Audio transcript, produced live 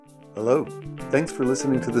Hello. Thanks for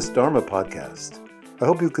listening to this Dharma podcast. I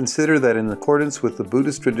hope you consider that in accordance with the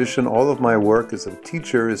Buddhist tradition, all of my work as a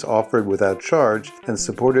teacher is offered without charge and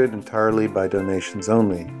supported entirely by donations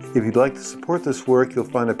only. If you'd like to support this work, you'll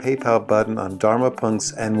find a PayPal button on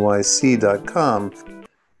dharmapunksnyc.com.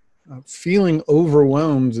 Feeling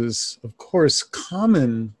overwhelmed is, of course,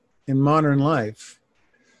 common in modern life.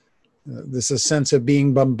 There's a sense of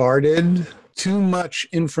being bombarded, too much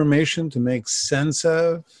information to make sense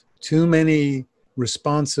of, too many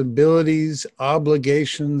responsibilities,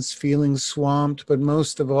 obligations, feeling swamped, but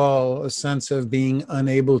most of all, a sense of being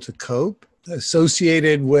unable to cope,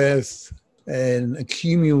 associated with an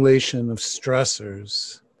accumulation of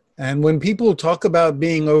stressors. And when people talk about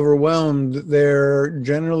being overwhelmed, they're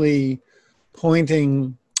generally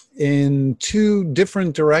pointing in two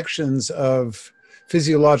different directions of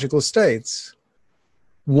physiological states.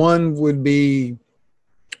 One would be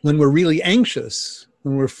when we're really anxious,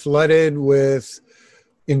 when we're flooded with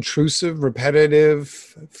intrusive, repetitive,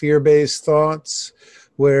 fear-based thoughts,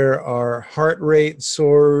 where our heart rate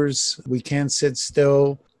soars, we can't sit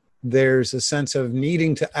still. There's a sense of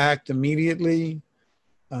needing to act immediately.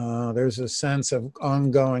 There's a sense of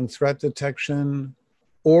ongoing threat detection.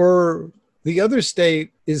 Or the other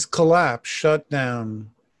state is collapse, shutdown,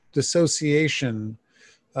 dissociation,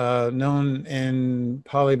 known in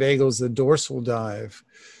polyvagal as the dorsal dive.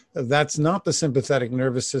 That's not the sympathetic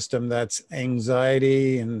nervous system. That's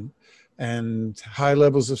anxiety and high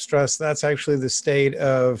levels of stress. That's actually the state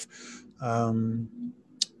of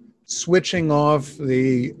switching off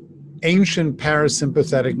the ancient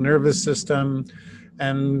parasympathetic nervous system.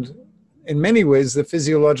 And in many ways, the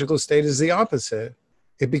physiological state is the opposite.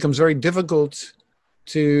 It becomes very difficult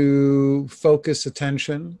to focus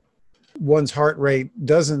attention. One's heart rate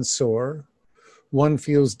doesn't soar. One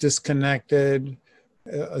feels disconnected,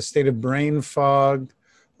 a state of brain fog,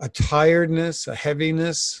 a tiredness, a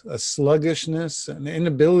heaviness, a sluggishness, an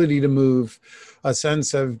inability to move, a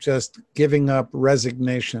sense of just giving up,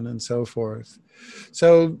 resignation, and so forth.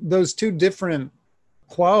 So those two different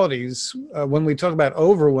qualities, when we talk about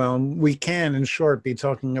overwhelm, we can, in short, be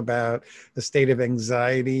talking about a state of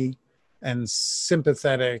anxiety and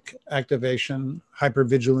sympathetic activation,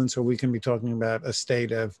 hypervigilance, or we can be talking about a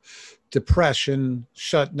state of depression,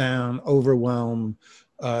 shutdown, overwhelm,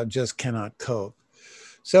 just cannot cope.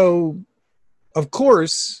 So, of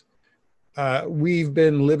course, we've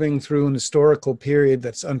been living through an historical period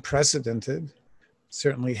that's unprecedented,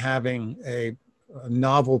 certainly having a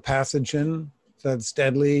novel pathogen that's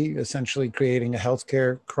deadly, essentially creating a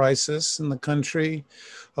healthcare crisis in the country,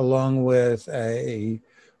 along with a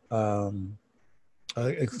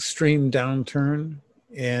extreme downturn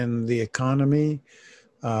in the economy.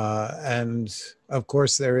 And of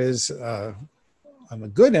course, there is, on the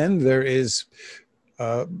good end, there is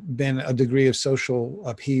been a degree of social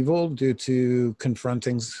upheaval due to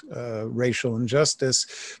confronting racial injustice.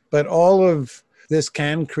 But all of this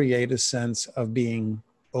can create a sense of being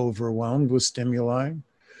overwhelmed with stimuli.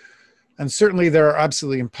 And certainly there are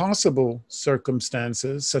absolutely impossible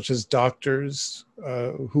circumstances, such as doctors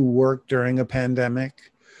who work during a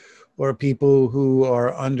pandemic, or people who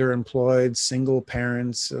are underemployed, single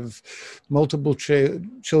parents of multiple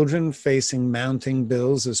children facing mounting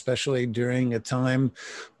bills, especially during a time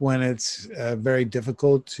when it's very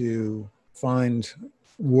difficult to find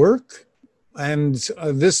work. And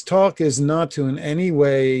this talk is not to in any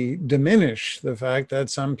way diminish the fact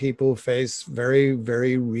that some people face very,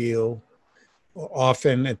 very real,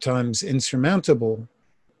 often at times insurmountable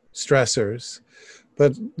stressors.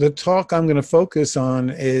 But the talk I'm going to focus on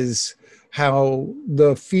is how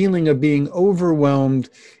the feeling of being overwhelmed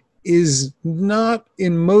is not,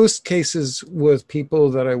 in most cases with people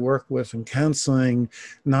that I work with in counseling,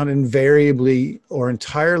 not invariably or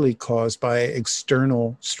entirely caused by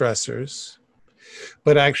external stressors,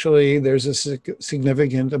 but actually there's a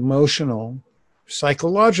significant emotional,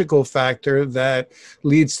 psychological factor that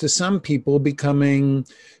leads to some people becoming,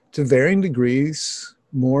 to varying degrees,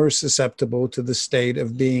 more susceptible to the state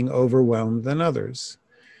of being overwhelmed than others.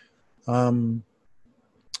 In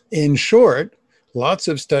short, lots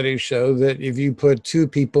of studies show that if you put two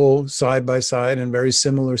people side by side in very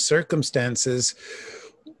similar circumstances,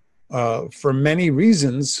 for many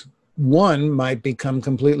reasons, one might become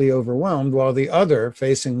completely overwhelmed while the other,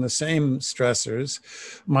 facing the same stressors,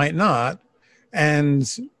 might not. And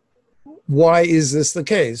why is this the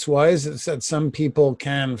case? Why is it that some people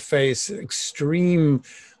can face extreme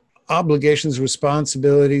obligations,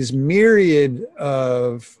 responsibilities, myriad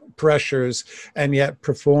of pressures, and yet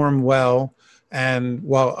perform well, and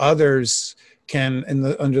while others can,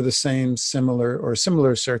 under the same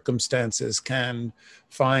similar circumstances, can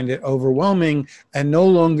find it overwhelming and no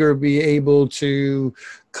longer be able to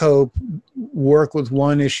cope, work with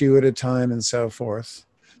one issue at a time, and so forth.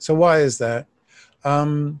 So why is that?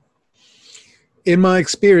 In my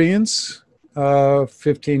experience,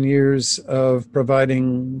 15 years of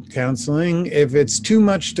providing counseling, if it's too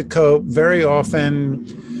much to cope, very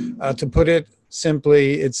often, to put it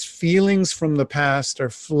simply, it's feelings from the past are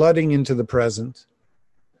flooding into the present.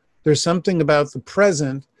 There's something about the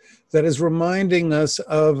present that is reminding us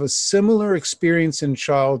of a similar experience in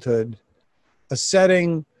childhood, a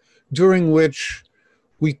setting during which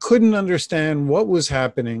we couldn't understand what was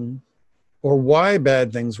happening or why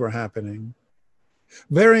bad things were happening.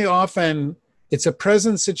 Very often, it's a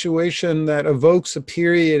present situation that evokes a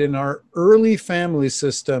period in our early family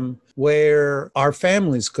system where our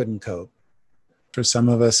families couldn't cope. For some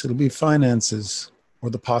of us, it'll be finances, or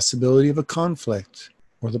the possibility of a conflict,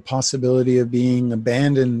 or the possibility of being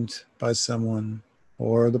abandoned by someone,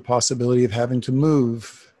 or the possibility of having to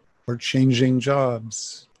move, or changing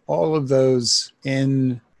jobs. All of those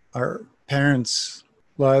in our parents'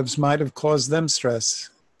 lives might have caused them stress.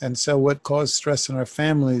 And so what caused stress in our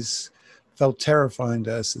families felt terrifying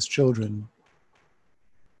to us as children.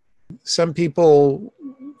 Some people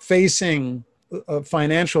facing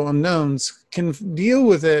financial unknowns can deal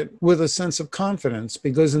with it with a sense of confidence,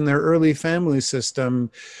 because in their early family system,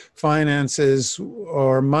 finances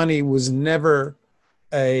or money was never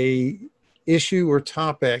a issue or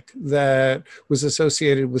topic that was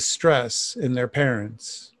associated with stress in their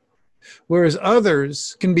parents. Whereas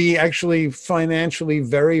others can be actually financially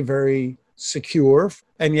very, very secure,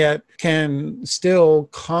 and yet can still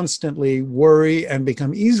constantly worry and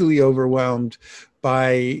become easily overwhelmed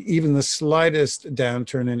by even the slightest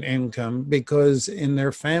downturn in income, because in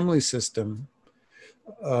their family system,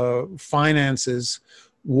 finances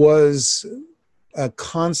was a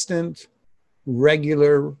constant,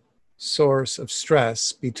 regular source of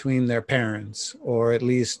stress between their parents, or at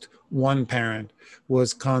least one parent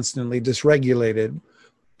was constantly dysregulated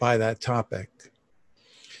by that topic.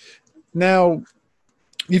 Now,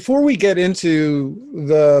 before we get into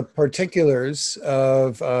the particulars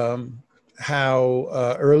of how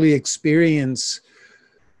early experience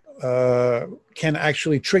can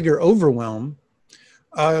actually trigger overwhelm,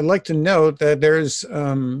 I'd like to note that there's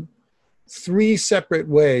 3 separate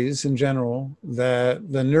ways in general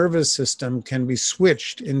that the nervous system can be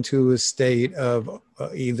switched into a state of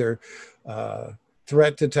either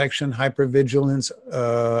threat detection, hypervigilance,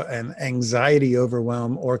 and anxiety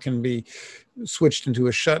overwhelm, or can be switched into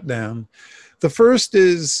a shutdown. The first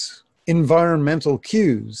is environmental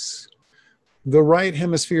cues. The right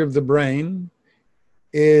hemisphere of the brain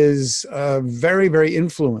is very, very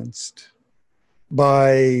influenced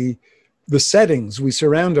by the settings we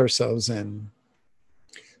surround ourselves in.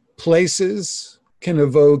 Places can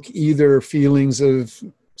evoke either feelings of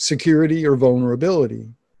security or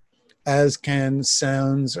vulnerability, as can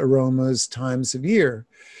sounds, aromas, times of year.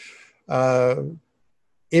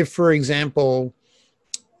 If, for example,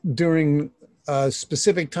 during a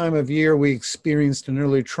specific time of year we experienced an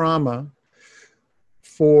early trauma,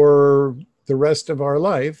 for the rest of our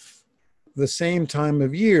life, the same time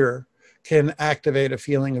of year can activate a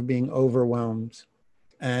feeling of being overwhelmed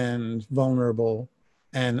and vulnerable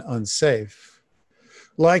and unsafe.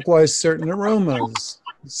 Likewise, certain aromas,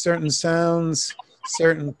 certain sounds,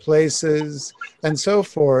 certain places, and so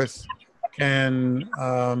forth can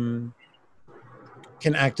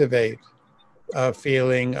activate a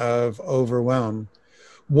feeling of overwhelm.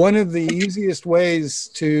 One of the easiest ways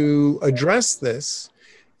to address this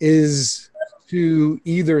is to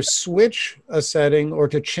either switch a setting or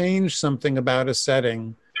to change something about a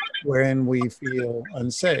setting wherein we feel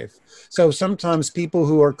unsafe. So sometimes people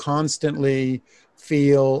who are constantly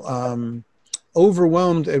feel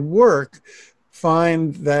overwhelmed at work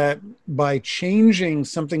find that by changing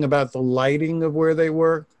something about the lighting of where they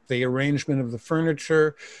work, the arrangement of the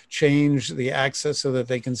furniture, change the access so that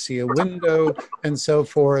they can see a window, and so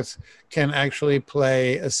forth, can actually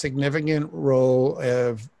play a significant role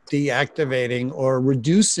of deactivating or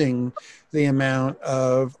reducing the amount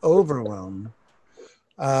of overwhelm.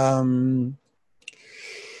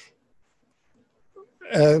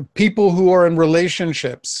 People who are in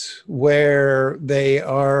relationships where they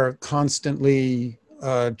are constantly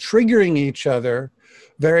triggering each other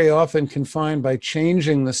very often can find, by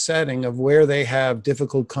changing the setting of where they have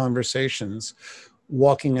difficult conversations,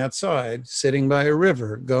 walking outside, sitting by a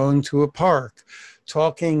river, going to a park,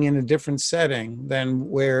 talking in a different setting than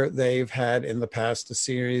where they've had in the past a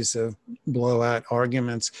series of blowout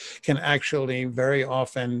arguments, can actually very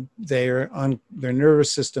often their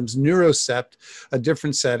nervous systems neurocept a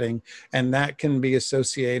different setting, and that can be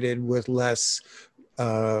associated with less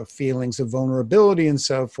feelings of vulnerability and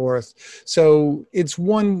so forth. So it's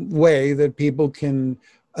one way that people can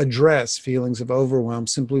address feelings of overwhelm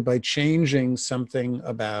simply by changing something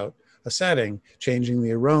about a setting, changing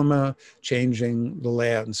the aroma, changing the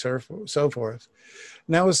layout, and so forth.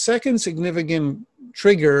 Now, a second significant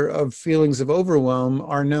trigger of feelings of overwhelm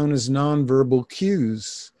are known as nonverbal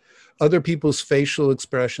cues. Other people's facial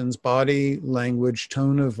expressions, body language,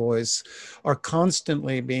 tone of voice are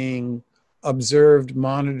constantly being observed,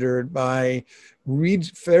 monitored by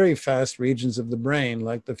very fast regions of the brain,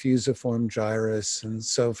 like the fusiform gyrus and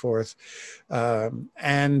so forth.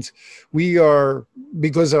 And we are,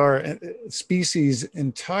 because our species'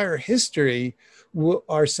 entire history,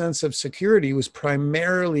 our sense of security was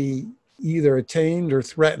primarily either attained or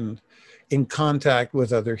threatened in contact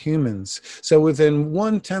with other humans. So within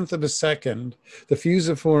 1/10 of a second, the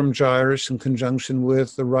fusiform gyrus in conjunction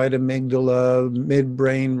with the right amygdala,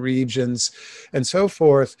 midbrain regions, and so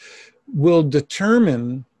forth, will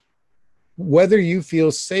determine whether you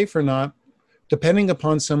feel safe or not, depending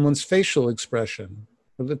upon someone's facial expression,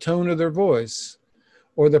 or the tone of their voice,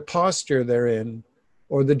 or the posture they're in,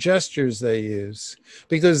 or the gestures they use.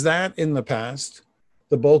 Because that, in the past,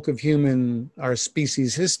 the bulk of our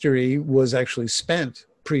species history was actually spent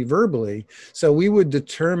pre-verbally. So we would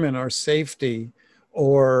determine our safety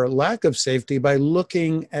or lack of safety by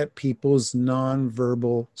looking at people's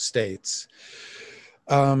nonverbal states.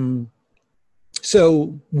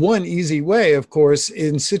 So one easy way, of course,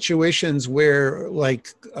 in situations where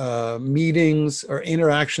like meetings or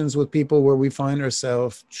interactions with people where we find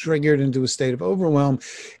ourselves triggered into a state of overwhelm,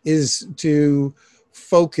 is to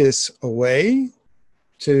focus away,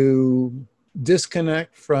 to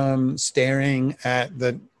disconnect from staring at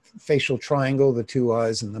the facial triangle, the two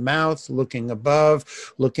eyes and the mouth, looking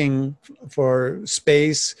above, looking for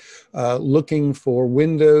space, looking for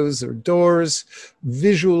windows or doors,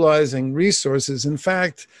 visualizing resources. In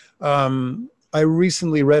fact, I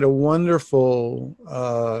recently read a wonderful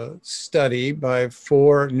study by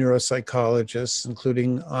 4 neuropsychologists,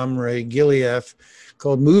 including Omri Giliev,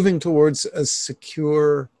 called Moving Towards a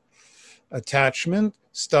Secure Attachment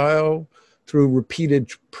Style Through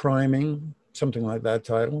Repeated Priming, something like that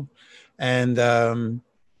title. And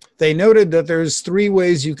they noted that there's 3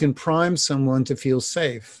 ways you can prime someone to feel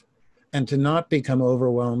safe and to not become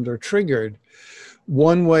overwhelmed or triggered.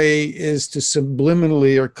 One way is to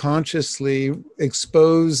subliminally or consciously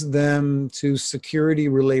expose them to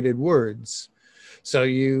security-related words. So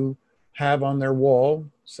you have on their wall,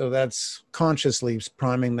 so that's consciously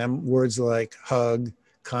priming them, words like hug,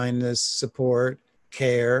 kindness, support,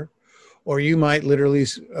 care. Or you might literally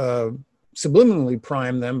subliminally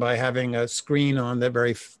prime them by having a screen on that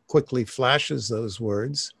very quickly flashes those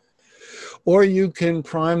words. Or you can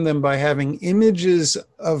prime them by having images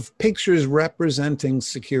of pictures representing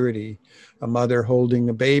security. A mother holding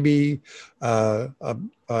a baby, an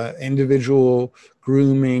individual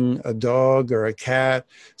grooming a dog or a cat,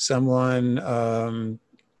 someone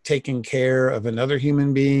taking care of another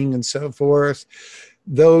human being, and so forth.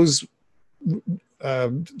 Those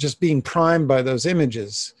just being primed by those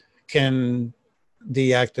images can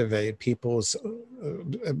deactivate people's,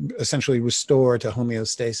 essentially restore to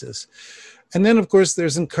homeostasis. And then, of course,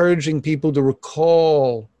 there's encouraging people to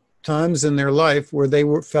recall times in their life where they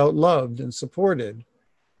felt loved and supported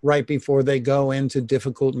right before they go into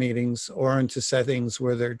difficult meetings or into settings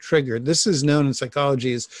where they're triggered. This is known in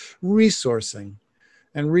psychology as resourcing.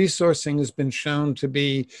 And resourcing has been shown to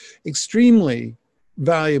be extremely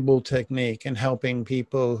valuable technique in helping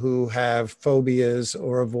people who have phobias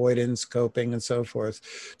or avoidance coping and so forth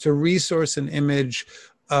to resource an image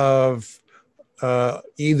of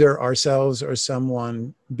either ourselves or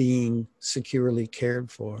someone being securely cared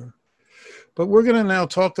for. But we're going to now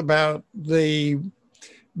talk about the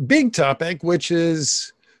big topic, which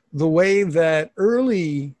is the way that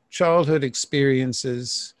early childhood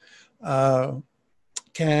experiences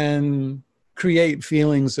can create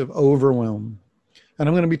feelings of overwhelm. And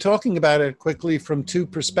I'm going to be talking about it quickly from 2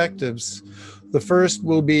 perspectives. The first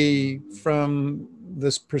will be from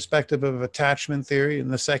this perspective of attachment theory, and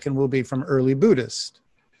the second will be from early Buddhist.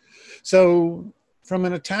 So from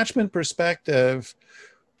an attachment perspective,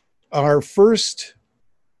 our first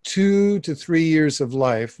 2 to 3 years of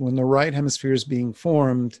life, when the right hemisphere is being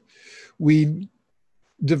formed, we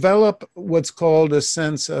develop what's called a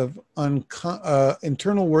sense of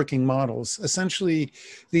internal working models. Essentially,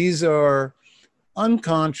 these are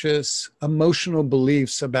unconscious emotional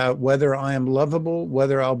beliefs about whether I am lovable,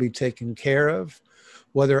 whether I'll be taken care of,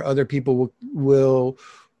 whether other people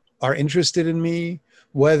are interested in me,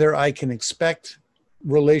 whether I can expect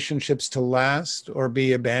relationships to last or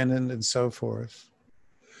be abandoned, and so forth.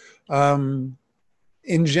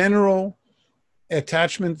 In general,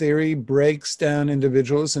 attachment theory breaks down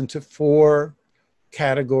individuals into 4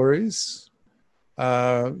 categories: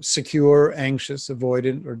 secure, anxious,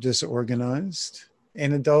 avoidant, or disorganized.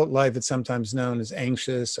 In adult life, it's sometimes known as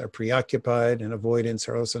anxious or preoccupied, and avoidance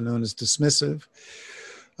are also known as dismissive.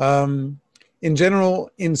 In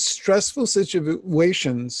general, in stressful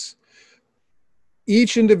situations,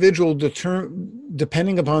 each individual,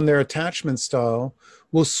 depending upon their attachment style,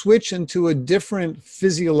 will switch into a different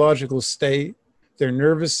physiological state. Their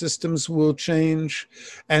nervous systems will change,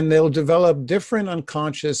 and they'll develop different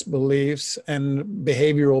unconscious beliefs and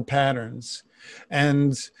behavioral patterns.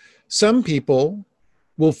 And some people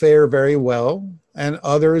will fare very well, and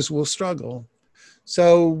others will struggle.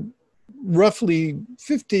 So roughly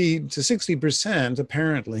 50 to 60%,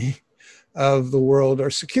 apparently, of the world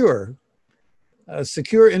are secure.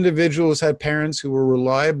 Secure individuals had parents who were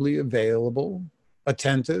reliably available,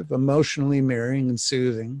 attentive, emotionally mirroring, and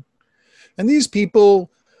soothing. And these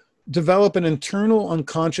people develop an internal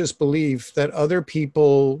unconscious belief that other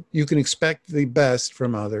people, you can expect the best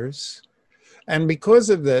from others. And because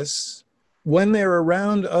of this, when they're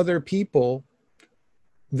around other people,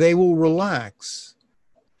 they will relax.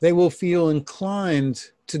 They will feel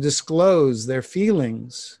inclined to disclose their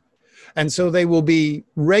feelings. And so they will be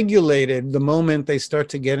regulated the moment they start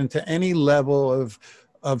to get into any level of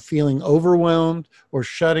feeling overwhelmed or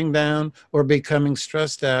shutting down or becoming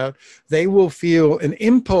stressed out. They will feel an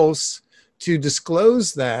impulse to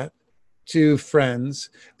disclose that to friends,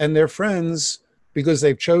 and their friends, because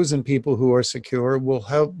they've chosen people who are secure, will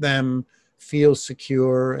help them feel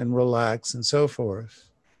secure and relax and so forth.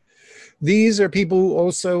 These are people who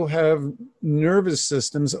also have nervous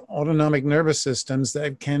systems, autonomic nervous systems,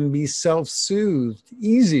 that can be self-soothed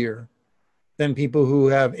easier than people who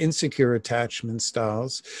have insecure attachment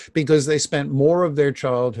styles, because they spent more of their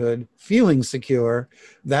childhood feeling secure.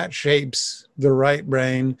 That shapes the right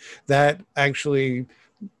brain. That actually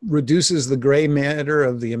reduces the gray matter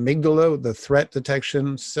of the amygdala, the threat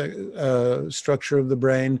detection structure of the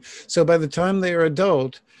brain. So by the time they are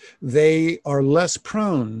adult, they are less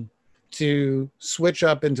prone to switch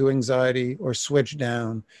up into anxiety or switch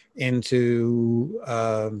down into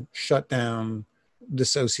shutdown,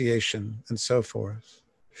 dissociation, and so forth.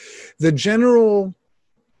 The general,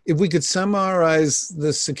 if we could summarize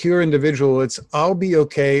the secure individual, it's I'll be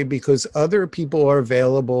okay because other people are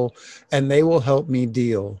available and they will help me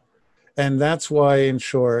deal. And that's why, in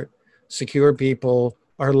short, secure people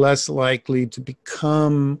are less likely to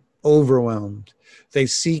become overwhelmed. They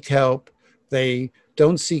seek help. They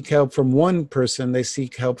don't seek help from one person. They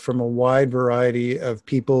seek help from a wide variety of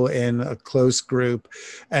people in a close group.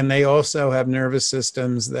 And they also have nervous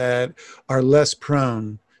systems that are less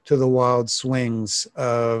prone to the wild swings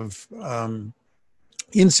of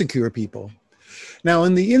insecure people. Now,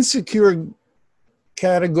 in the insecure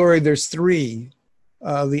category, there's 3.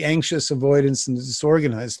 The anxious, avoidance, and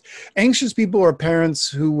disorganized. Anxious people are parents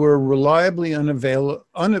who were reliably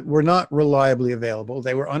were not reliably available.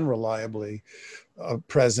 They were unreliably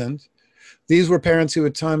present. These were parents who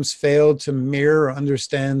at times failed to mirror or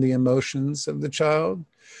understand the emotions of the child.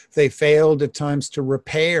 They failed at times to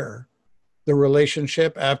repair the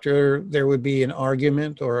relationship after there would be an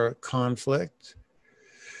argument or a conflict.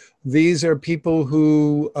 These are people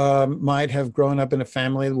who might have grown up in a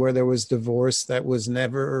family where there was divorce that was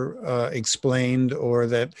never explained, or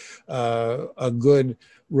that a good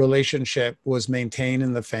relationship was maintained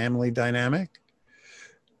in the family dynamic.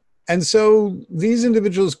 And so these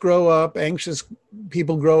individuals grow up, anxious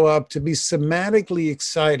people grow up to be somatically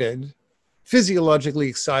excited, physiologically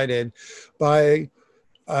excited by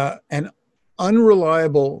an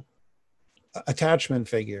unreliable attachment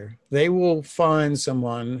figure. They will find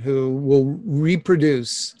someone who will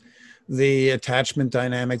reproduce the attachment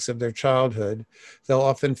dynamics of their childhood. They'll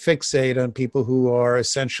often fixate on people who are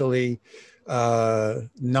essentially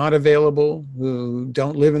not available, who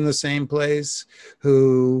don't live in the same place,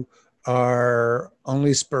 who are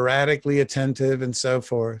only sporadically attentive, and so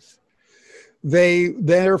forth. They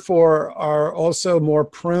therefore are also more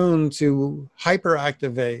prone to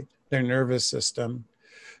hyperactivate their nervous system,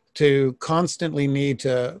 to constantly need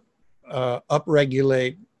to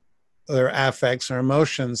upregulate their affects or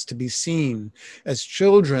emotions to be seen. As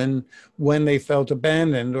children, when they felt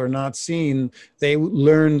abandoned or not seen, they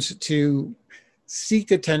learned to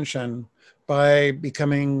seek attention by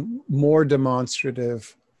becoming more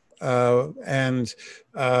demonstrative. And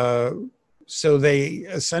so they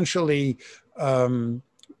essentially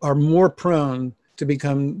are more prone to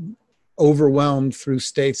become overwhelmed through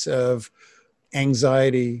states of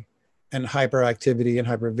anxiety and hyperactivity and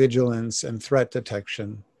hypervigilance and threat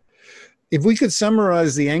detection. If we could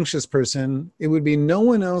summarize the anxious person, it would be no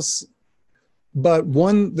one else but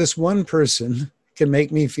this one person can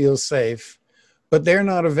make me feel safe, but they're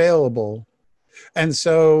not available. And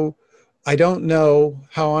so I don't know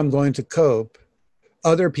how I'm going to cope.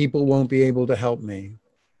 Other people won't be able to help me.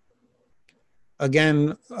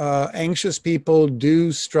 Again, anxious people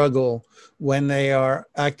do struggle when they are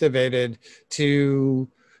activated to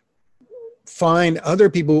find other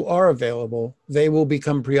people who are available. They will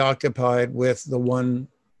become preoccupied with the one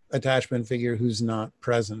attachment figure who's not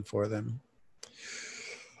present for them.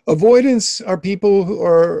 Avoidance are people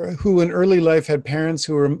who in early life had parents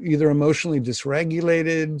who were either emotionally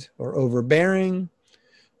dysregulated or overbearing.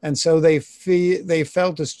 And so they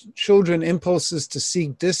felt as children impulses to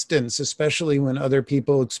seek distance, especially when other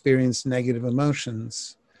people experienced negative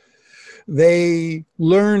emotions. They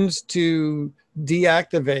learned to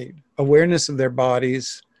deactivate awareness of their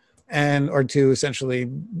bodies or to essentially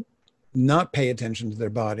not pay attention to their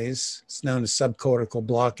bodies. It's known as subcortical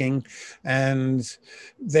blocking. And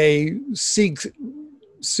they seek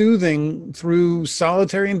soothing through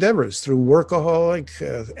solitary endeavors, through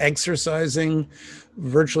workaholic, exercising.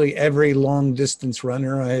 Virtually every long distance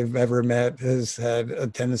runner I've ever met has had a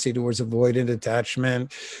tendency towards avoidant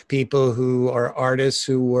attachment. People who are artists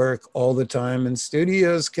who work all the time in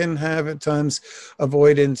studios can have at times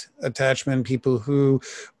avoidant attachment. People who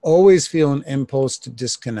always feel an impulse to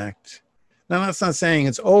disconnect. Now, that's not saying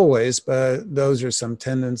it's always, but those are some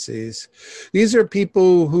tendencies. These are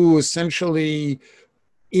people who essentially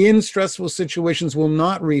in stressful situations will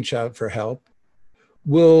not reach out for help,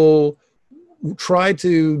 will try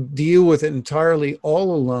to deal with it entirely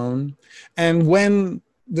all alone. And when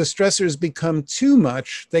the stressors become too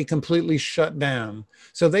much, they completely shut down.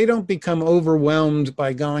 So they don't become overwhelmed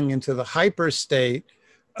by going into the hyper state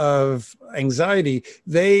of anxiety.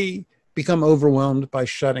 They become overwhelmed by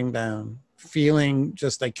shutting down, feeling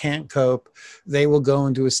just they can't cope. They will go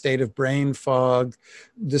into a state of brain fog,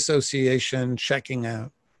 dissociation, checking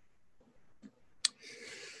out.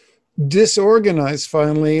 Disorganized,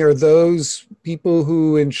 finally, are those people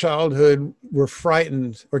who in childhood were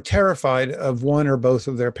frightened or terrified of one or both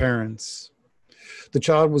of their parents. The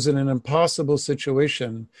child was in an impossible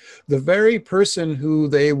situation. The very person who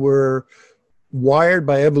they were wired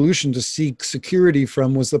by evolution to seek security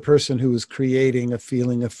from was the person who was creating a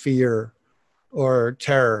feeling of fear or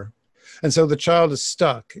terror. And so the child is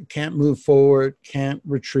stuck, can't move forward, can't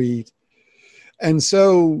retreat. And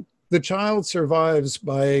so the child survives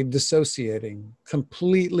by dissociating,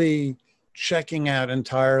 completely checking out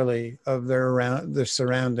entirely of their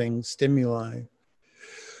surrounding stimuli.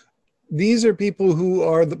 These are people who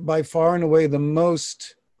are by far and away the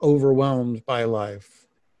most overwhelmed by life.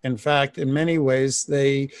 In fact, in many ways,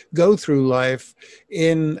 they go through life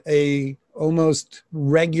in a almost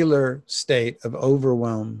regular state of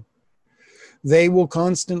overwhelm. They will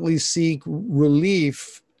constantly seek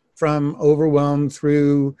relief from overwhelm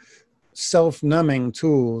through self-numbing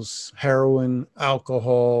tools, heroin,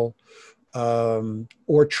 alcohol,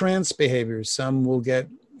 or trance behaviors. Some will get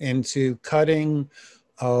into cutting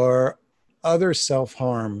or other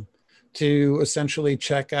self-harm to essentially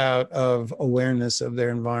check out of awareness of their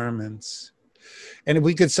environments. And if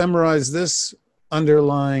we could summarize this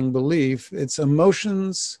underlying belief, its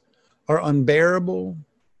emotions are unbearable.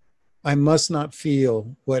 I must not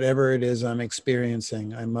feel whatever it is I'm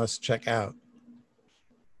experiencing. I must check out.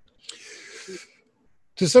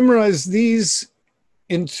 To summarize, these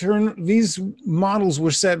models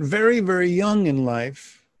were set very, very young in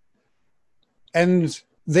life, and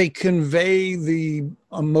they convey the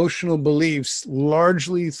emotional beliefs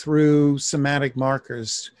largely through somatic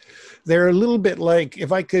markers. They're a little bit like,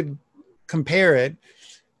 if I could compare it,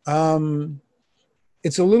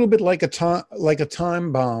 it's a little bit like a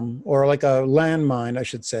time bomb, or like a landmine, I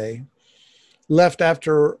should say, left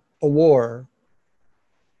after a war.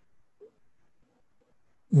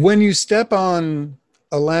 When you step on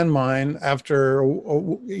a landmine after,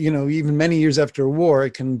 even many years after a war,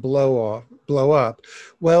 it can blow up.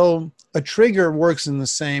 Well, a trigger works in the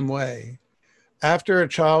same way. After a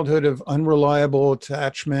childhood of unreliable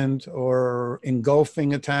attachment or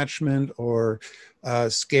engulfing attachment or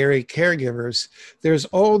scary caregivers, there's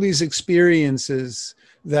all these experiences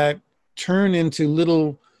that turn into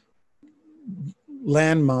little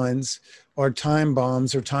landmines or time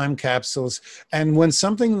bombs or time capsules. And when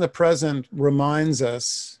something in the present reminds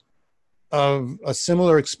us of a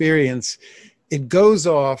similar experience, it goes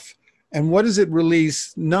off. And what does it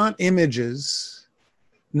release? Not images,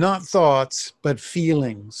 not thoughts, but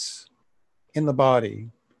feelings in the body.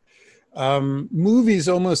 Movies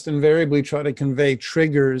almost invariably try to convey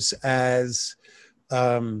triggers as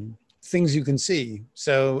things you can see.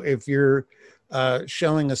 So if you're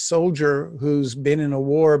showing a soldier who's been in a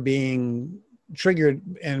war being triggered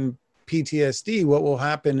in PTSD, what will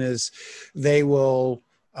happen is they will,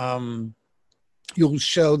 you'll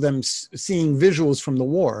show them seeing visuals from the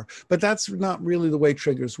war, but that's not really the way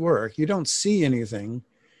triggers work. You don't see anything.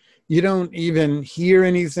 You don't even hear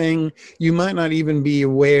anything. You might not even be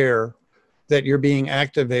aware that you're being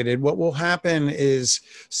activated. What will happen is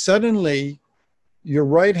suddenly your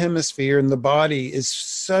right hemisphere in the body is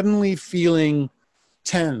suddenly feeling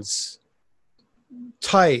tense,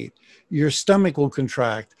 tight. Your stomach will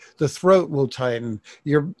contract, the throat will tighten,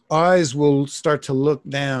 your eyes will start to look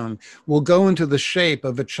down, will go into the shape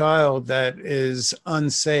of a child that is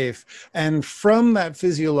unsafe. And from that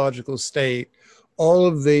physiological state, all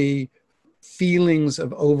of the feelings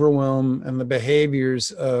of overwhelm and the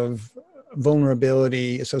behaviors of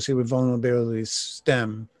vulnerability associated with vulnerability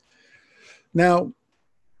stem. Now,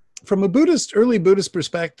 from a early Buddhist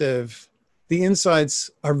perspective, the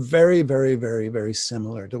insights are very, very, very, very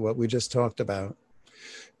similar to what we just talked about.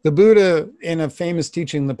 The Buddha, in a famous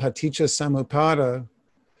teaching, the Paticca Samuppada,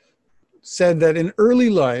 said that in early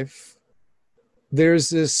life, there's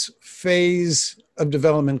this phase of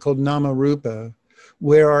development called Namarupa,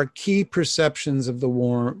 where our key perceptions of the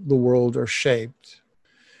world are shaped.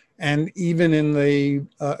 And even in the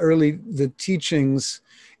the teachings,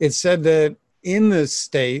 it said that in this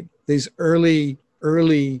state, these early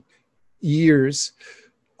years,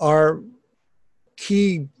 our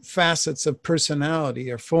key facets of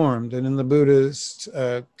personality are formed. And in the Buddhist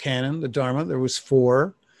canon, the Dharma, there was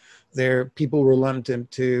 4. People were lumped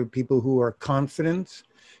into people who are confident,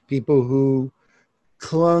 people who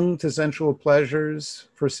clung to sensual pleasures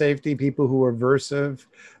for safety, people who are aversive,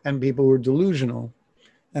 and people who are delusional.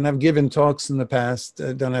 And I've given talks in the past,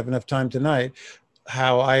 don't have enough time tonight,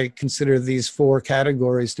 how I consider these 4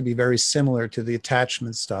 categories to be very similar to the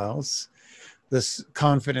attachment styles. This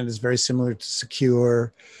confident is very similar to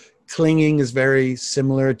secure. Clinging is very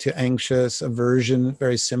similar to anxious. Aversion,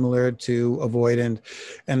 very similar to avoidant.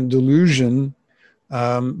 And delusion,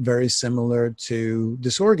 very similar to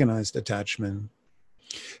disorganized attachment.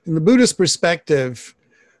 In the Buddhist perspective,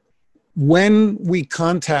 when we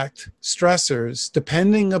contact stressors,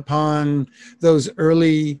 depending upon those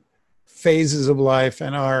early phases of life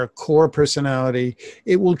and our core personality,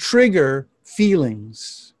 it will trigger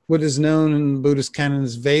feelings, what is known in Buddhist canon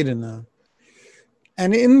as Vedana.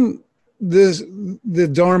 And in the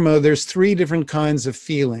Dharma, there's 3 different kinds of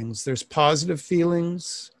feelings. There's positive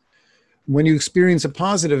feelings. When you experience a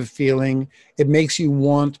positive feeling, it makes you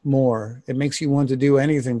want more. It makes you want to do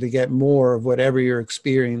anything to get more of whatever you're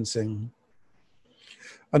experiencing.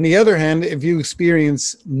 On the other hand, if you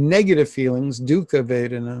experience negative feelings, dukkha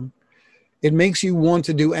vedana, it makes you want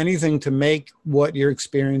to do anything to make what you're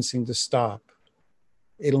experiencing to stop.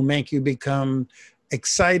 It'll make you become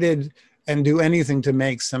excited and do anything to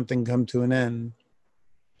make something come to an end.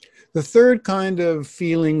 The third kind of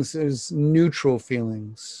feelings is neutral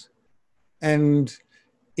feelings. And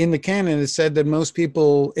in the canon, it's said that most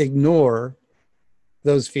people ignore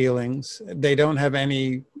those feelings. They don't have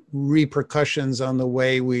any repercussions on the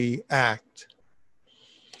way we act.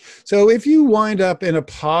 So if you wind up in a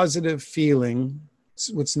positive feeling,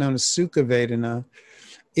 what's known as sukha vedana,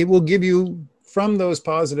 it will give you, from those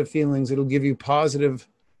positive feelings, it'll give you positive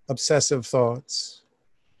obsessive thoughts.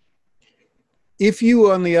 If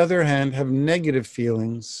you, on the other hand, have negative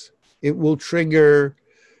feelings, it will trigger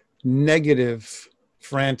negative,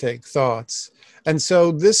 frantic thoughts. And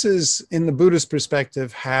so this is, in the Buddhist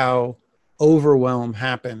perspective, how overwhelm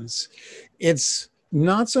happens. It's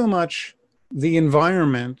not so much the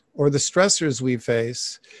environment or the stressors we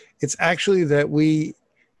face, it's actually that we,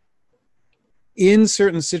 in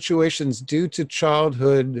certain situations, due to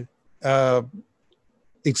childhood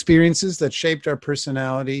experiences that shaped our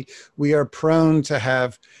personality, we are prone to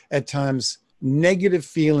have, at times, negative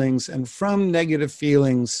feelings, and from negative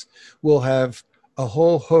feelings, we'll have a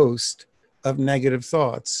whole host of negative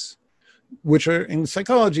thoughts, which are in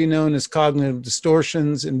psychology known as cognitive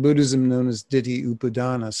distortions, in Buddhism known as ditthi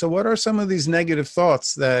upadana. So what are some of these negative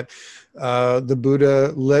thoughts that the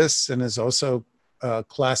Buddha lists and is also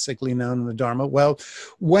classically known in the Dharma? Well,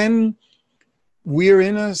 when we're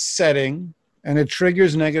in a setting and it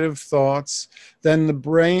triggers negative thoughts, then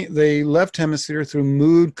the left hemisphere, through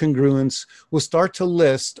mood congruence, will start to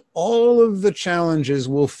list all of the challenges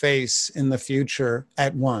we'll face in the future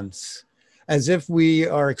at once, as if we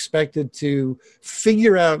are expected to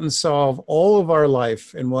figure out and solve all of our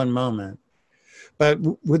life in one moment. But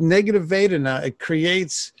with negative Vedana, it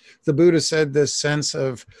creates, the Buddha said, this sense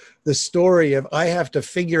of the story of, I have to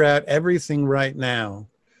figure out everything right now.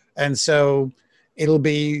 And so it'll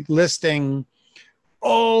be listing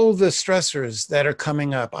all the stressors that are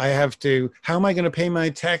coming up. I have to, how am I going to pay my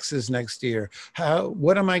taxes next year?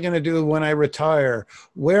 What am I going to do when I retire?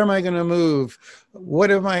 Where am I going to move?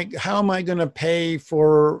 How am I going to pay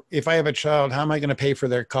for, if I have a child, how am I going to pay for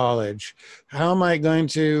their college? How am I going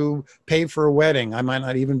to pay for a wedding? I might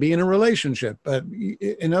not even be in a relationship, but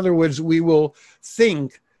in other words, we will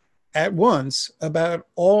think at once about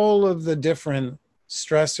all of the different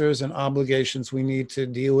stressors and obligations we need to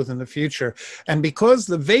deal with in the future. And because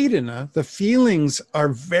the Vedana, the feelings are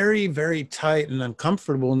very, very tight and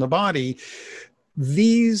uncomfortable in the body,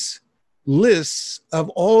 these lists of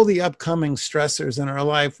all the upcoming stressors in our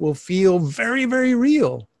life will feel very, very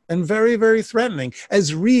real and very, very threatening,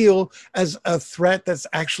 as real as a threat that's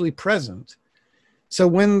actually present. So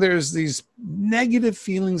when there's these negative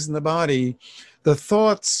feelings in the body, the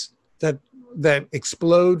thoughts that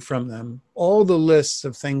explode from them, all the lists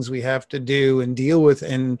of things we have to do and deal with,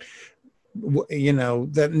 and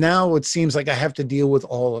that now it seems like I have to deal with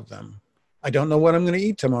all of them. I don't know what I'm going to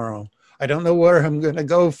eat tomorrow. I don't know where I'm going to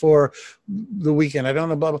go for the weekend. I don't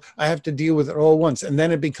know, blah, blah. I have to deal with it all once, and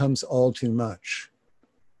then it becomes all too much.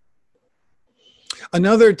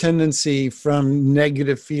 Another tendency from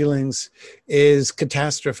negative feelings is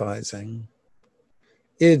catastrophizing.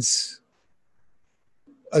 It's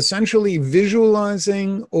essentially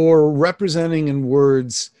visualizing or representing in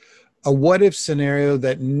words a what-if scenario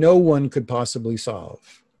that no one could possibly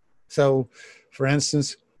solve. So, for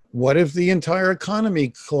instance, what if the entire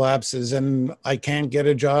economy collapses and I can't get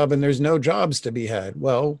a job and there's no jobs to be had?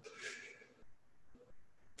 Well,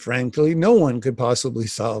 frankly, no one could possibly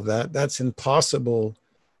solve that. That's impossible.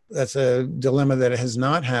 That's a dilemma that has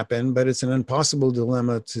not happened, but it's an impossible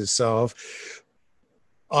dilemma to solve.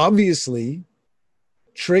 Obviously,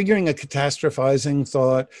 triggering a catastrophizing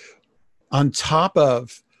thought on top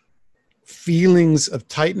of feelings of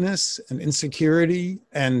tightness and insecurity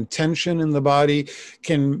and tension in the body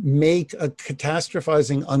can make a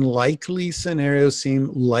catastrophizing unlikely scenario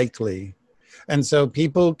seem likely. And so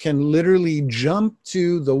people can literally jump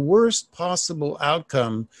to the worst possible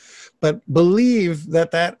outcome, but believe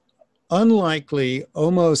that that unlikely,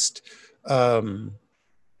 almost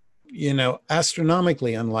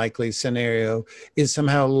astronomically unlikely scenario is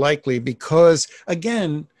somehow likely because,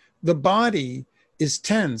 again, the body is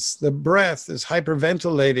tense, the breath is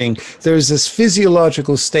hyperventilating. There's this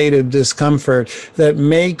physiological state of discomfort that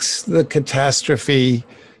makes the catastrophe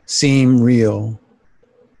seem real.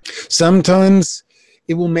 Sometimes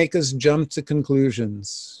it will make us jump to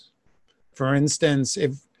conclusions. For instance,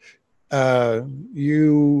 if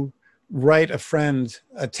you write a friend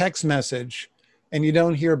a text message and you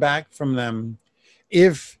don't hear back from them,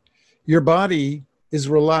 if your body is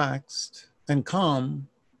relaxed and calm,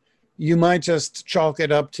 you might just chalk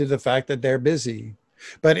it up to the fact that they're busy.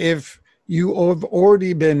 But if you have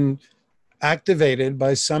already been activated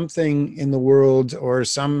by something in the world or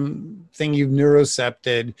something you've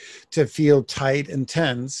neurocepted to feel tight and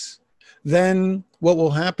tense, then what will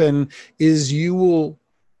happen is you will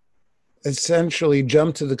essentially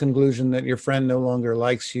jump to the conclusion that your friend no longer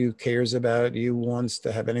likes you, cares about you, wants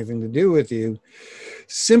to have anything to do with you.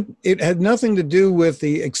 It had nothing to do with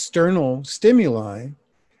the external stimuli.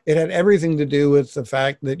 It had everything to do with the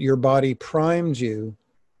fact that your body primed you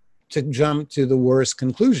to jump to the worst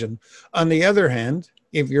conclusion. On the other hand,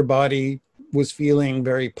 if your body was feeling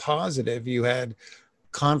very positive, you had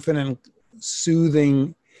confident,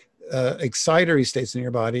 soothing, excitatory states in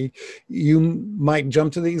your body, you might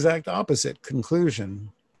jump to the exact opposite conclusion.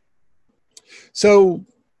 So,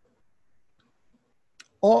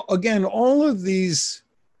 all of these,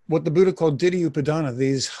 what the Buddha called Ditti Upadana,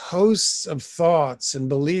 these hosts of thoughts and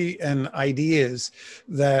belief and ideas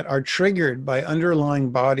that are triggered by underlying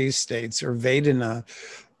body states or Vedana,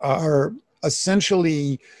 are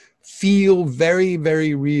essentially feel very,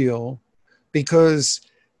 very real because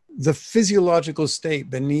the physiological state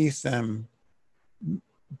beneath them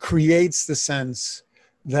creates the sense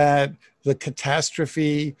that the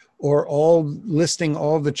catastrophe or listing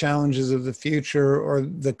all the challenges of the future or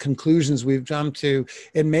the conclusions we've jumped to,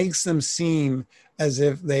 it makes them seem as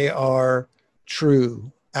if they are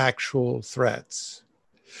true, actual threats.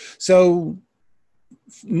 So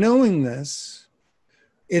knowing this,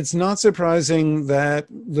 it's not surprising that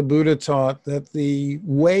the Buddha taught that the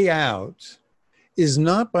way out is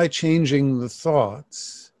not by changing the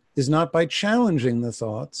thoughts, is not by challenging the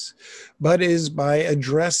thoughts, but is by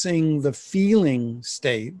addressing the feeling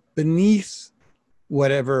state beneath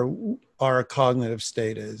whatever our cognitive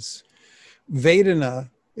state is. Vedana,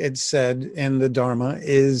 it said in the Dharma,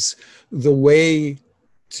 is the way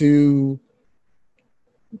to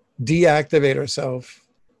deactivate ourselves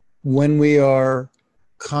when we are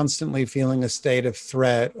constantly feeling a state of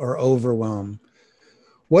threat or overwhelm.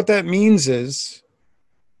 What that means is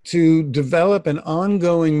to develop an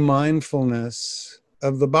ongoing mindfulness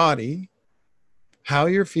of the body, how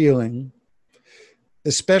you're feeling,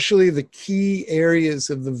 especially the key areas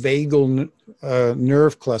of the vagal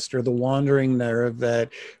nerve cluster, the wandering nerve that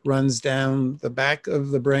runs down the back of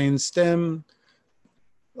the brain stem,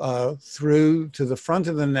 through to the front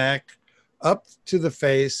of the neck, up to the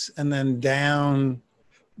face, and then down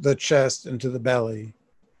the chest into the belly.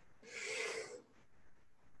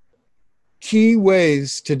 Key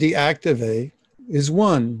ways to deactivate is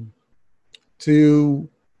one, to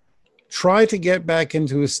try to get back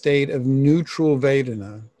into a state of neutral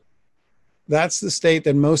Vedana. That's the state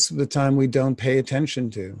that most of the time we don't pay attention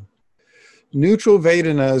to. Neutral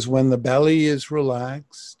Vedana is when the belly is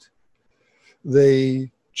relaxed, the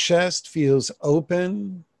chest feels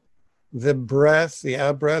open, the breath, the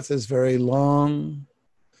out breath is very long,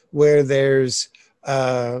 where there's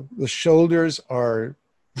the shoulders are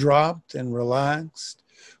dropped and relaxed,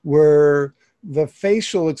 where the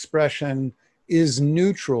facial expression is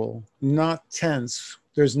neutral, not tense.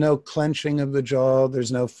 There's no clenching of the jaw,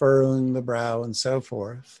 there's no furrowing the brow, and so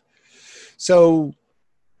forth. So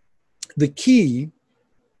the key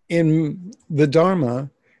in the Dharma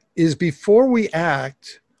is before we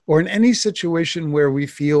act, or in any situation where we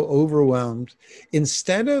feel overwhelmed,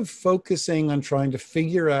 instead of focusing on trying to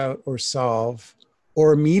figure out or solve,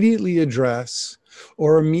 or immediately address,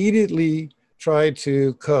 or immediately try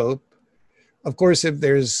to cope. Of course, if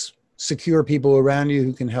there's secure people around you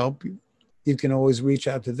who can help you, you can always reach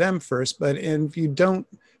out to them first. But if you don't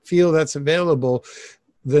feel that's available,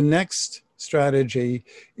 the next strategy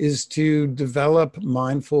is to develop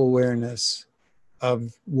mindful awareness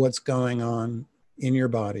of what's going on in your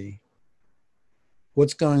body,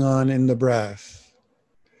 what's going on in the breath,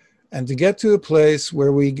 and to get to a place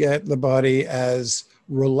where we get the body as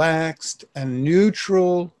relaxed and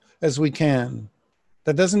neutral as we can.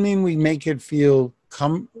 That doesn't mean we make it feel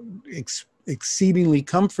exceedingly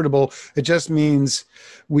comfortable. It just means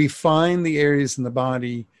we find the areas in the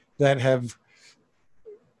body that have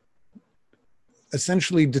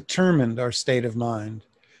essentially determined our state of mind,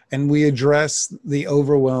 and we address the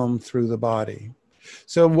overwhelm through the body.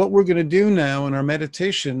 So what we're going to do now in our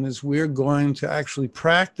meditation is we're going to actually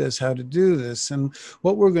practice how to do this. And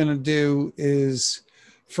what we're going to do is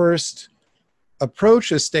first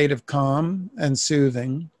approach a state of calm and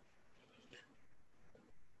soothing.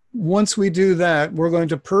 Once we do that, we're going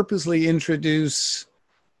to purposely introduce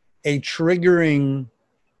a triggering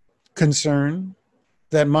concern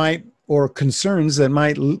that might, or concerns that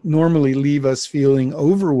might normally leave us feeling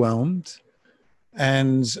overwhelmed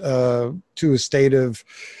and to a state of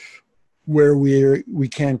where we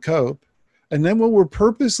can't cope. And then what we're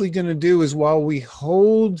purposely going to do is, while we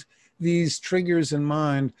hold these triggers in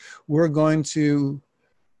mind, we're going to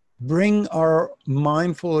bring our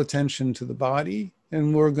mindful attention to the body,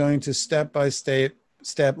 and we're going to step by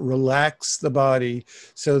step relax the body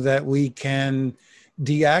so that we can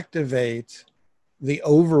deactivate the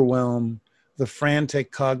overwhelm, the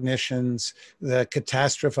frantic cognitions, the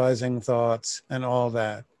catastrophizing thoughts, and all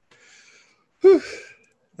that. Whew.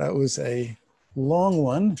 That was a long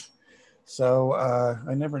one. So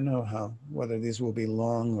I never know whether these will be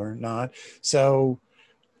long or not. So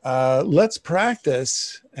let's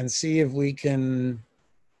practice and see if we can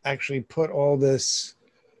actually put all these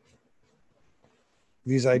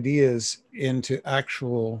ideas into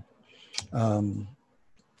actual,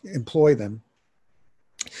 employ them.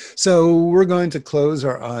 So we're going to close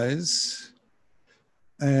our eyes,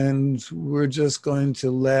 and we're just going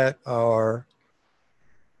to let our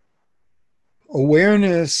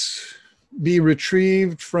awareness be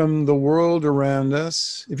retrieved from the world around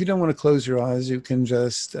us. If you don't want to close your eyes, you can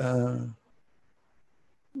just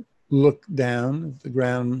look down at the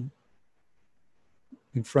ground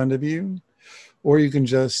in front of you, or you can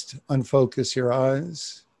just unfocus your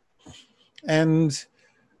eyes. And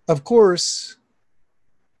of course,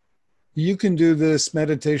 you can do this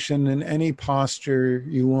meditation in any posture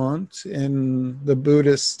you want. In the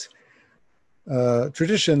Buddhist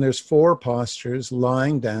tradition, there's 4 postures: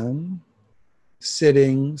 lying down,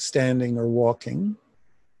 sitting, standing, or walking.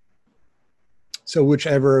 So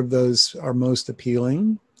whichever of those are most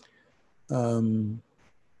appealing. And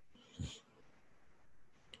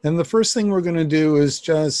the first thing we're going to do is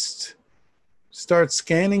just start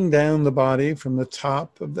scanning down the body from the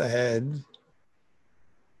top of the head.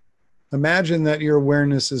 Imagine that your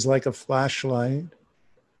awareness is like a flashlight,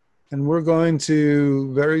 and we're going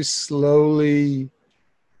to very slowly,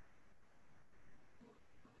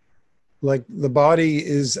 like the body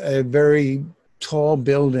is a very tall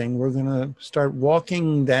building, we're going to start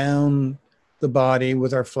walking down the body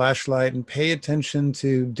with our flashlight and pay attention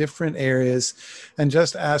to different areas and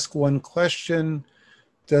just ask one question.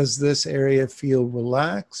 Does this area feel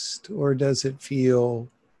relaxed, or does it feel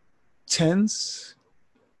tense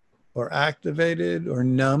or activated or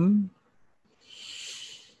numb?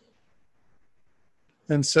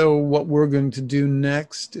 And so what we're going to do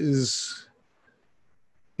next is,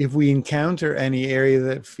 if we encounter any area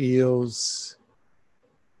that feels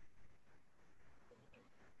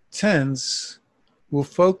tense, we'll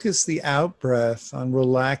focus the out breath on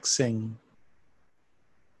relaxing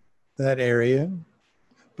that area.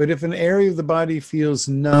 But if an area of the body feels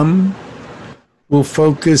numb, we'll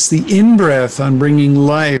focus the in breath on bringing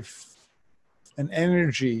life and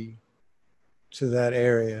energy to that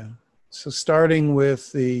area. So starting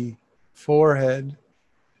with the forehead,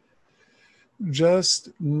 just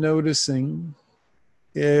noticing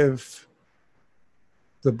if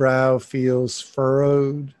the brow feels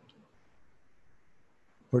furrowed,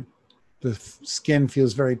 or the skin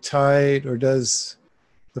feels very tight, or does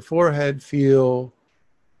the forehead feel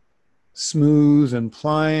smooth and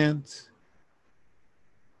pliant?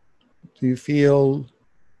 Do you feel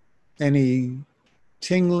any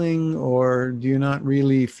tingling, or do you not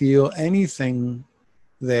really feel anything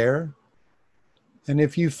there? And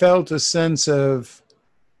if you felt a sense of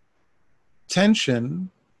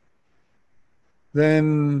tension,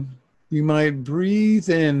 then you might breathe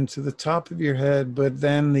in to the top of your head, but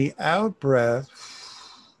then the out breath,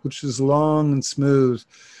 which is long and smooth,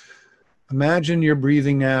 imagine you're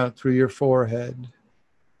breathing out through your forehead.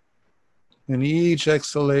 And each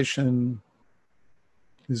exhalation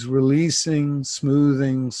is releasing,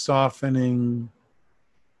 smoothing, softening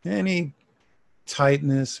any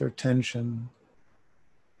tightness or tension.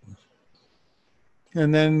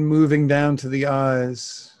 And then moving down to the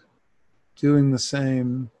eyes, doing the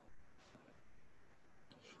same.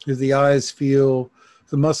 If the eyes feel,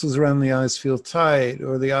 the muscles around the eyes feel tight,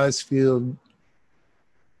 or the eyes feel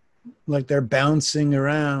like they're bouncing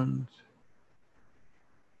around,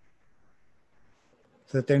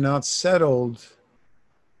 that they're not settled,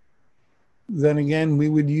 then again, we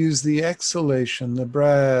would use the exhalation, the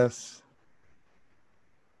breath,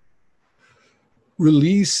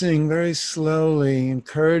 releasing very slowly,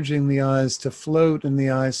 encouraging the eyes to float in the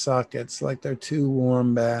eye sockets like they're 2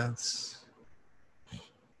 warm baths.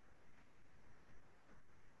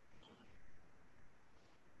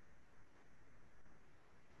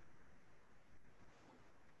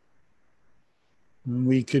 And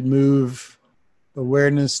we could move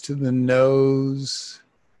awareness to the nose.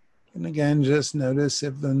 And again, just notice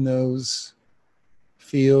if the nose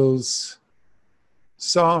feels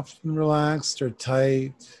soft and relaxed or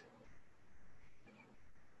tight.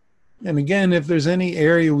 And again, if there's any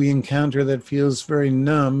area we encounter that feels very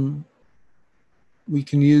numb, we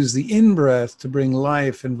can use the in-breath to bring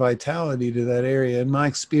life and vitality to that area. In my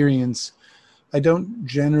experience, I don't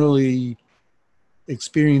generally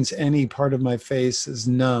experience any part of my face as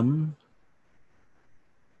numb.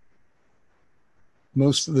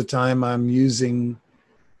 Most of the time I'm using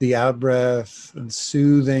the out-breath and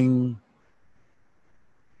soothing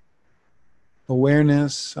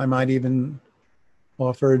awareness. I might even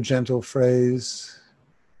offer a gentle phrase.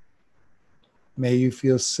 May you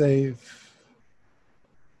feel safe.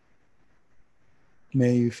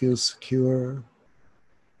 May you feel secure.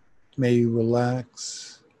 May you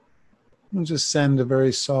relax. And just send a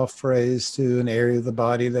very soft phrase to an area of the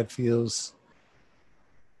body that feels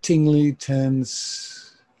tingly,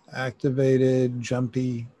 tense, activated,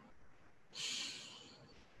 jumpy.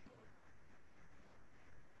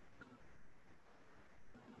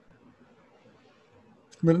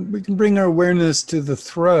 But we can bring our awareness to the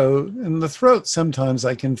throat, and the throat sometimes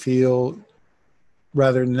I can feel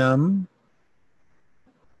rather numb.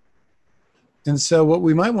 And so what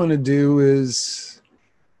we might want to do is,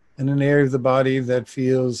 in an area of the body that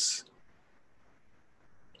feels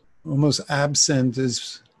almost absent,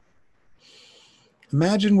 is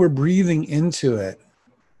imagine we're breathing into it,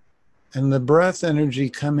 and the breath energy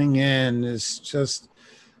coming in is just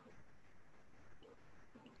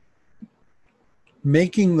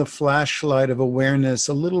making the flashlight of awareness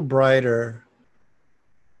a little brighter,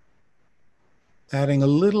 adding a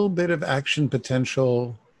little bit of action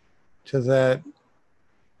potential to that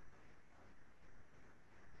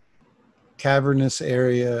cavernous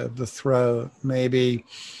area of the throat, maybe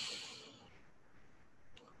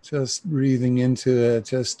just breathing into it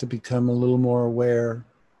just to become a little more aware.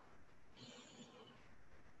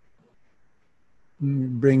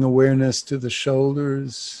 Bring awareness to the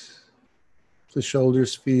shoulders. The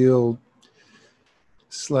shoulders feel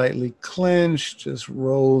slightly clenched, just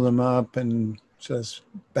roll them up and just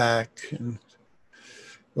back, and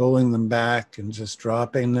rolling them back and just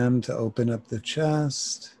dropping them to open up the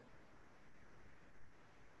chest.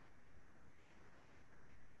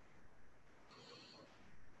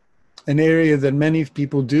 An area that many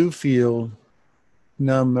people do feel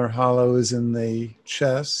numb or hollow is in the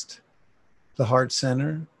chest, the heart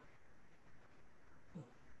center.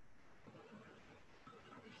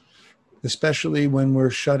 Especially when we're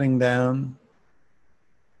shutting down.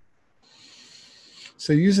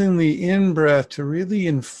 So using the in-breath to really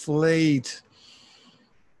inflate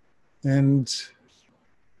and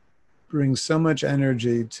bring so much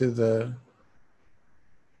energy to the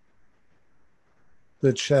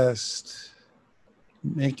chest,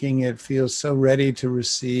 making it feel so ready to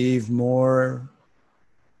receive more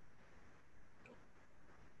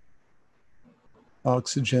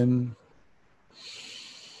oxygen,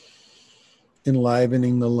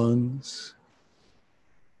 enlivening the lungs.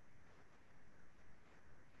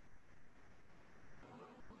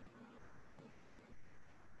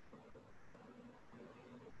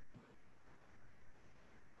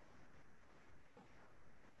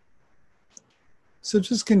 So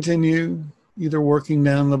just continue either working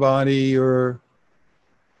down the body or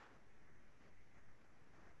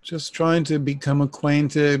just trying to become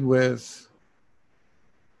acquainted with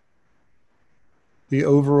the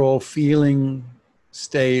overall feeling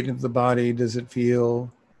state of the body. Does it feel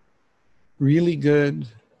really good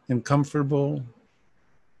and comfortable?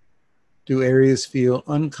 Do areas feel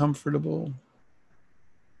uncomfortable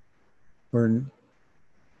or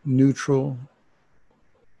neutral?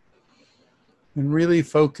 And really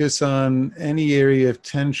focus on any area of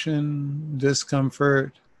tension,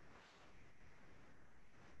 discomfort.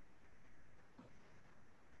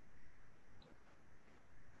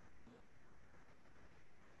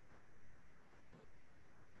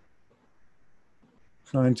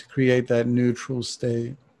 Trying to create that neutral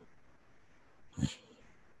state.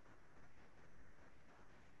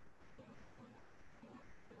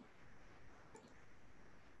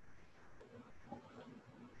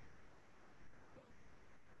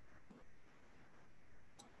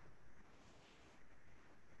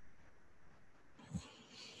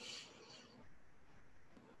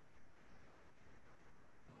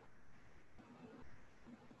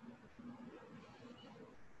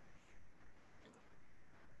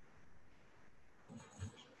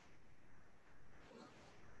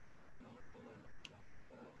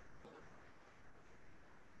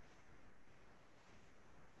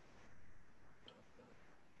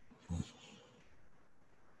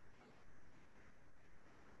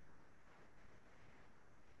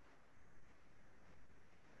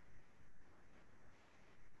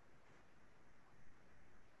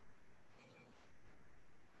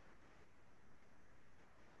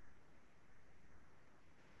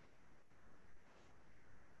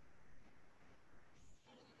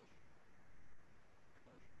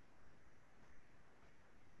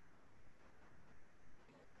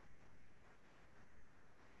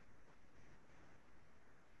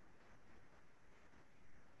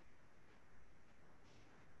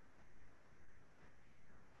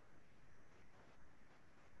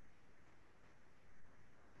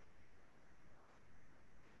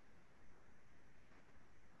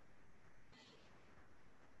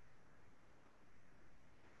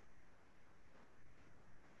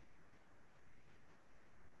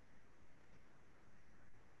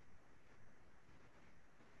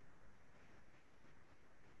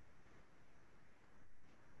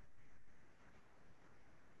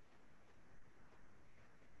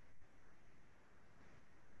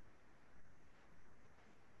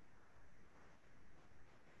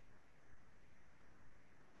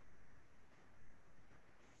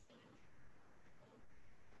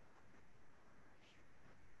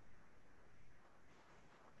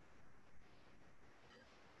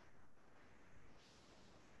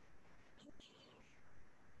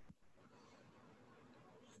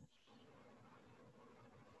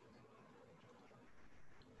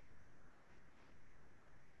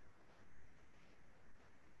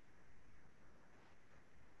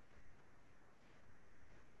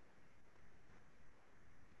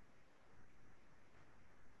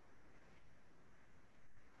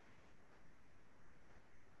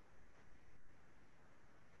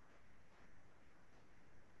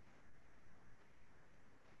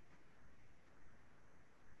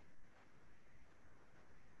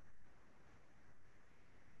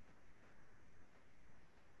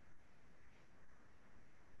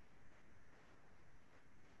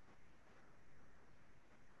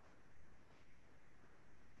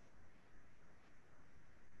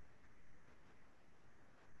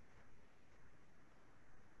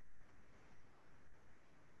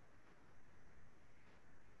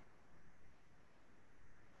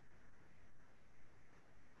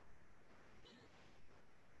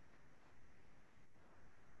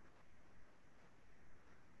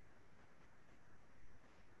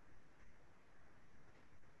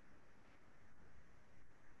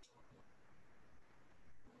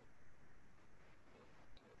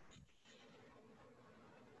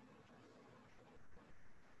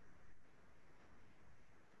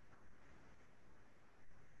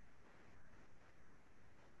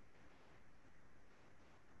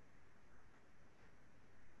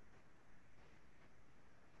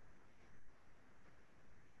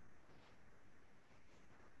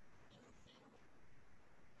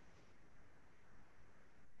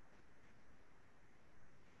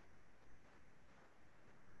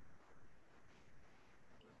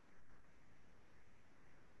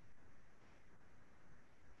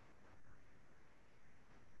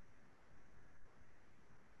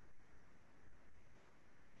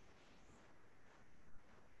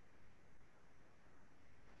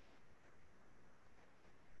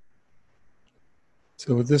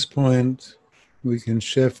 So at this point, we can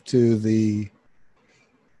shift to the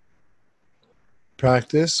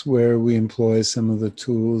practice where we employ some of the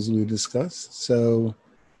tools we discussed. So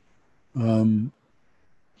at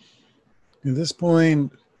this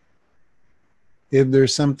point, if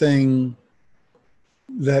there's something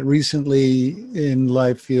that recently in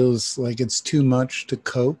life feels like it's too much to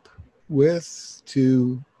cope with,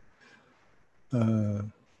 too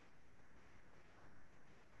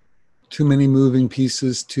many moving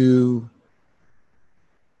pieces, too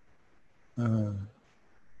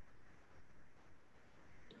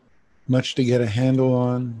much to get a handle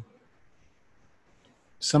on,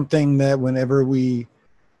 something that whenever we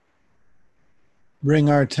bring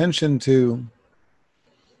our attention to,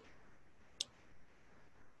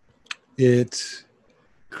 it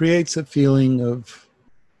creates a feeling of,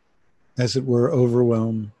 as it were,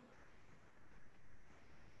 overwhelm.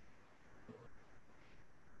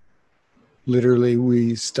 Literally,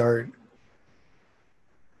 we start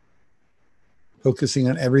focusing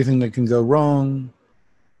on everything that can go wrong,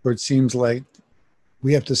 or it seems like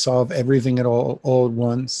we have to solve everything all at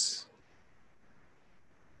once,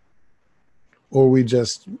 or we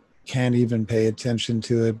just can't even pay attention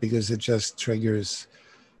to it because it just triggers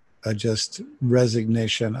a just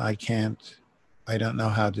resignation. I don't know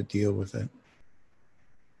how to deal with it.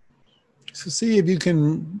 So see if you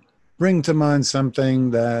can bring to mind something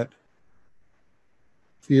that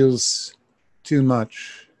feels too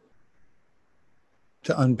much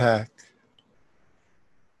to unpack,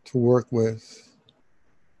 to work with,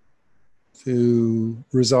 to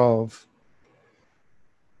resolve.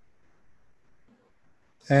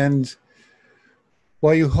 And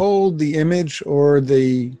while you hold the image or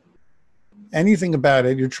anything about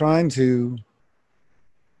it, you're trying to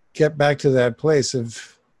get back to that place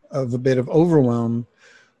of a bit of overwhelm.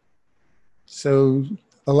 So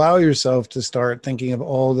allow yourself to start thinking of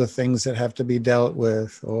all the things that have to be dealt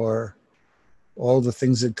with, or all the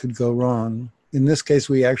things that could go wrong. In this case,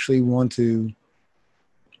 we actually want to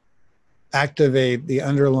activate the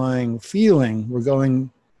underlying feeling. We're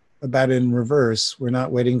going about it in reverse. We're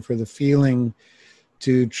not waiting for the feeling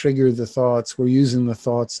to trigger the thoughts. We're using the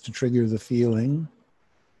thoughts to trigger the feeling.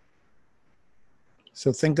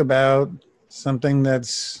 So think about something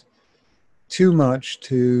that's too much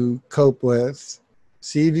to cope with.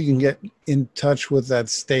 See if you can get in touch with that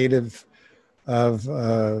state of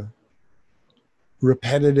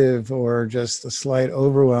repetitive or just a slight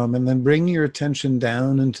overwhelm, and then bring your attention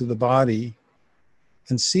down into the body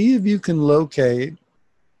and see if you can locate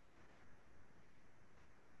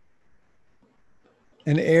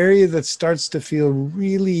an area that starts to feel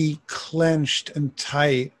really clenched and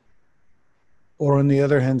tight, or on the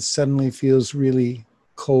other hand, suddenly feels really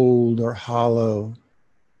cold or hollow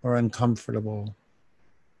or uncomfortable.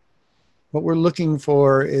 What we're looking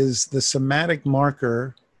for is the somatic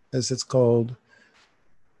marker, as it's called,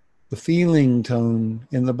 the feeling tone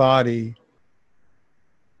in the body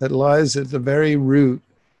that lies at the very root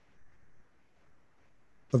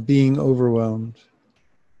of being overwhelmed.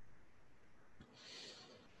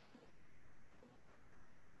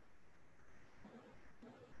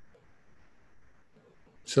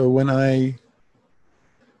 So when I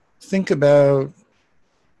think about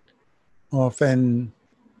often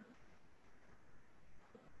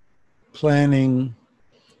planning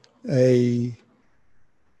a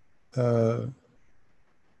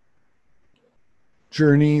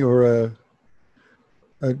journey or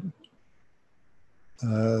a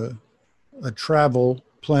travel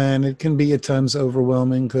plan, it can be at times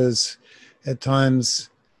overwhelming because at times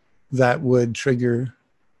that would trigger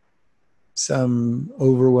some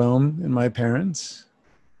overwhelm in my parents.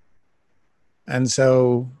 And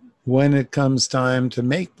so when it comes time to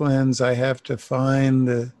make plans, I have to find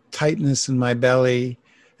the tightness in my belly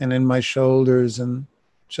and in my shoulders and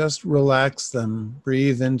just relax them,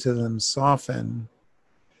 breathe into them, soften,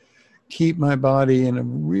 keep my body in a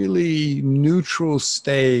really neutral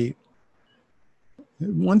state.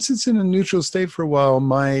 Once it's in a neutral state for a while,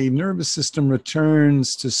 my nervous system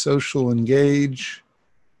returns to social engage.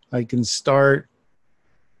 I can start,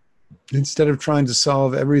 instead of trying to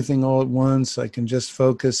solve everything all at once, I can just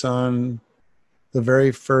focus on the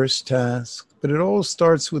very first task. But it all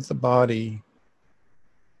starts with the body.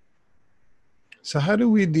 So how do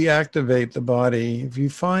we deactivate the body? If you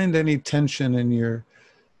find any tension in your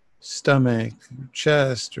stomach,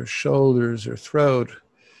 chest, or shoulders, or throat,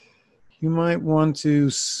 you might want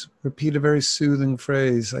to repeat a very soothing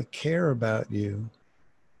phrase. I care about you.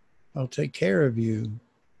 I'll take care of you.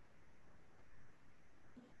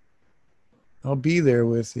 I'll be there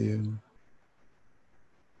with you.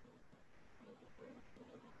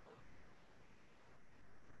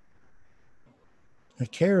 I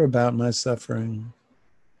care about my suffering.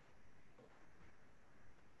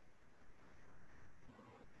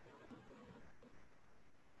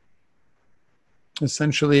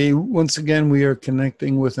 Essentially, once again, we are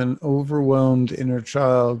connecting with an overwhelmed inner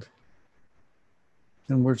child,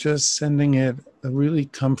 and we're just sending it a really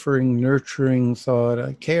comforting, nurturing thought.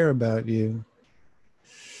 I care about you.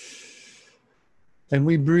 And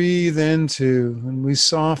we breathe into and we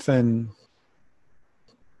soften.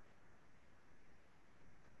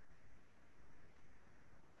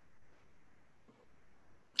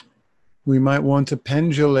 We might want to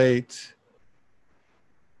pendulate,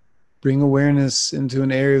 bring awareness into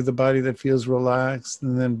an area of the body that feels relaxed,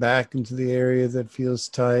 and then back into the area that feels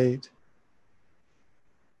tight.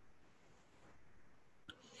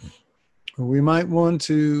 Or we might want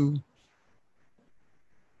to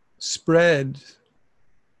spread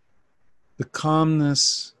the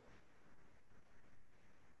calmness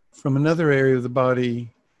from another area of the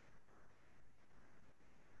body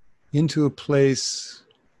into a place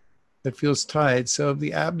that feels tight. So if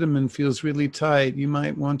the abdomen feels really tight, you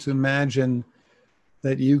might want to imagine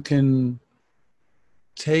that you can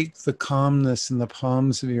take the calmness in the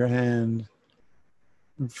palms of your hand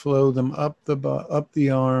and flow them up the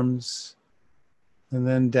arms and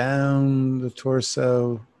then down the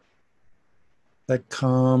torso. That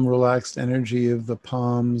calm, relaxed energy of the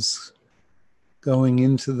palms going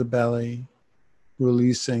into the belly,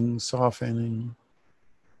 releasing, softening.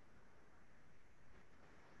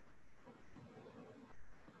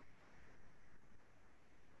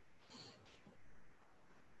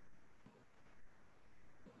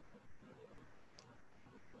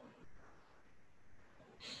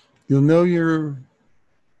 You'll know your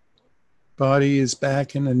body is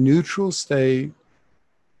back in a neutral state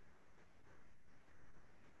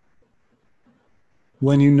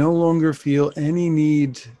when you no longer feel any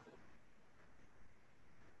need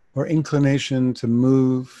or inclination to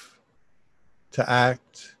move, to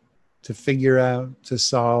act, to figure out, to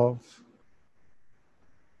solve.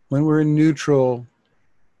 When we're in neutral,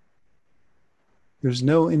 there's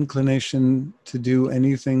no inclination to do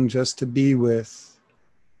anything, just to be with.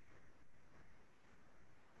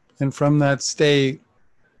 And from that state,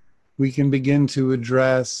 we can begin to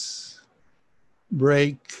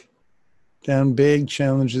break down big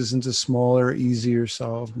challenges into smaller, easier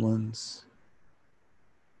solved ones.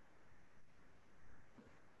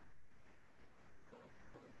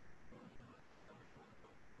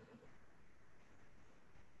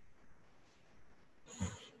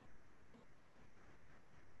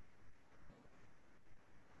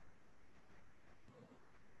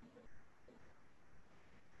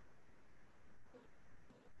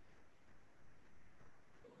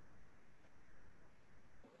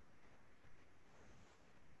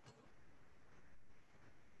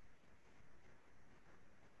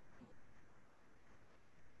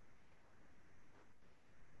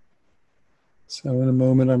 So in a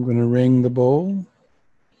moment, I'm going to ring the bowl.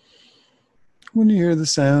 When you hear the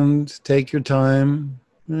sound, take your time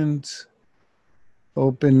and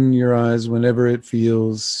open your eyes whenever it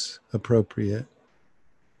feels appropriate.